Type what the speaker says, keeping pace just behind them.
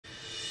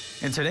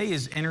And today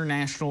is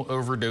International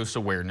Overdose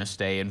Awareness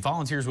Day, and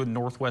volunteers with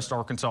Northwest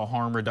Arkansas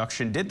Harm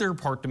Reduction did their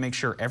part to make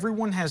sure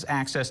everyone has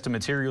access to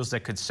materials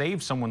that could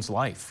save someone's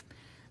life.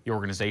 The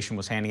organization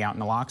was handing out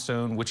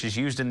naloxone, which is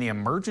used in the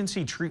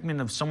emergency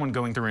treatment of someone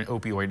going through an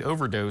opioid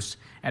overdose,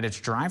 at its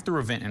drive-through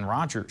event in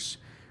Rogers.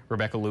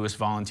 Rebecca Lewis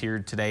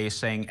volunteered today,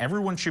 saying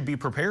everyone should be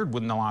prepared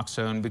with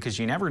naloxone because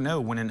you never know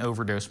when an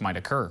overdose might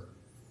occur.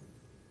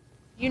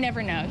 You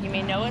never know. You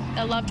may know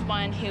a loved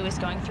one who is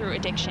going through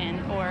addiction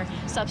or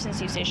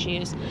substance use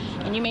issues,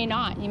 and you may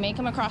not. You may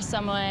come across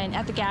someone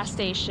at the gas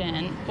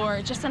station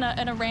or just in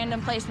a random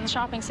place in the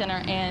shopping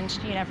center, and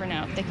you never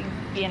know. They can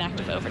be an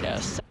active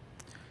overdose.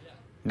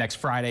 Next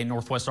Friday,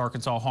 Northwest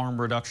Arkansas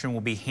Harm Reduction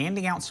will be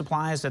handing out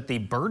supplies at the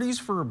Birdies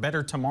for a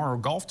Better Tomorrow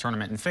golf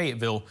tournament in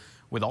Fayetteville,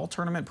 with all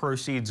tournament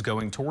proceeds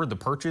going toward the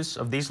purchase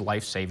of these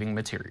life-saving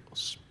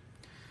materials.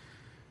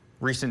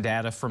 Recent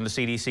data from the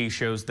CDC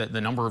shows that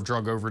the number of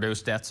drug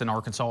overdose deaths in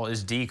Arkansas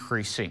is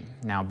decreasing.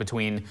 Now,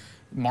 between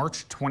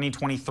March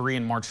 2023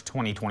 and March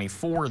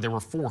 2024, there were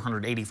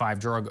 485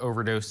 drug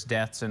overdose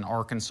deaths in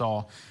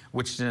Arkansas,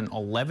 which is an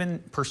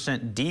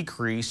 11%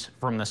 decrease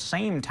from the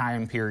same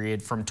time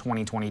period from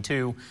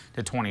 2022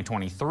 to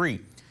 2023.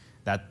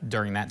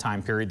 During that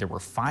time period, there were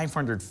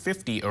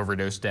 550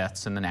 overdose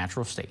deaths in the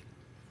natural state.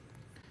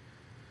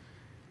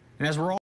 And as we're all